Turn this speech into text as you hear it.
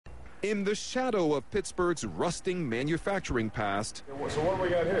in the shadow of Pittsburgh's rusting manufacturing past. So what do we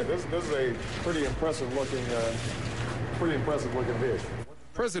got here? This is a pretty impressive looking vehicle.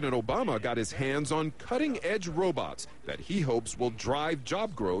 President Obama got his hands on cutting-edge robots that he hopes will drive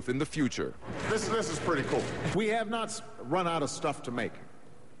job growth in the future. This is pretty cool. We have not run out of stuff to make.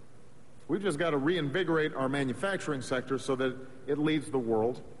 We've just got to reinvigorate our manufacturing sector so that it leads the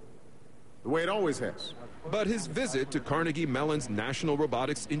world the way it always has. But his visit to Carnegie Mellon's National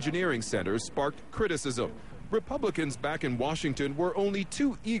Robotics Engineering Center sparked criticism. Republicans back in Washington were only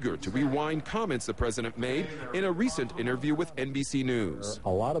too eager to rewind comments the president made in a recent interview with NBC News. A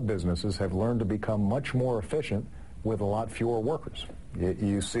lot of businesses have learned to become much more efficient with a lot fewer workers.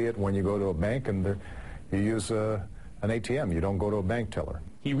 You see it when you go to a bank and you use an ATM. You don't go to a bank teller.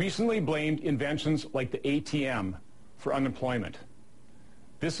 He recently blamed inventions like the ATM for unemployment.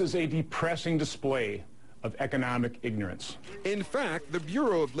 This is a depressing display of economic ignorance. In fact, the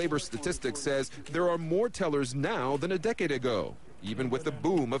Bureau of Labor Statistics says there are more tellers now than a decade ago, even with the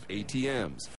boom of ATMs.